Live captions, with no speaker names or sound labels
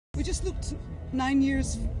We just looked 9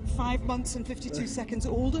 years, 5 months and 52 seconds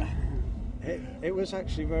older. It was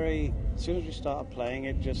actually very, as soon as we started playing,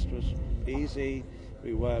 it just was easy.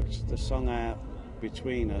 We worked the song out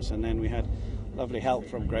between us, and then we had lovely help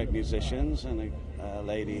from great musicians and a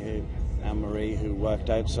lady who, Anne-Marie, who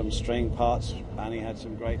worked out some string parts. Annie had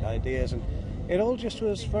some great ideas, and it all just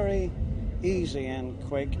was very easy and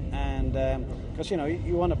quick, and because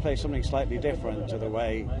you want to play something slightly different to the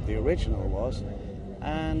way the original was,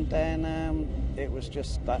 and then it was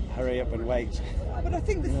just that hurry up and wait. But I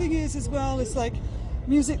think the thing is as well, it's like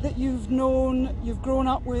music that you've known, you've grown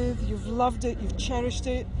up with, you've loved it, you've cherished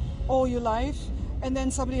it all your life, and then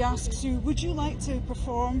somebody asks you, would you like to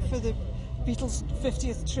perform for the Beatles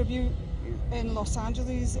 50th tribute in Los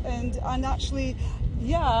Angeles? And actually,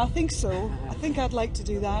 yeah, I think so. I think I'd like to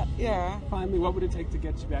do that, yeah. Finally, what would it take to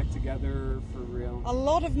get you back together for real? A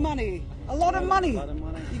lot of money. A lot of money. A lot of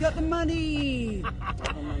money. You got the money. A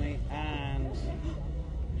lot of money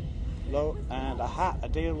and a hat, a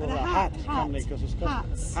deal with a hat company, because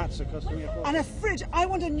hats are costing me a fortune. And a fridge. I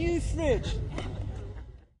want a new fridge.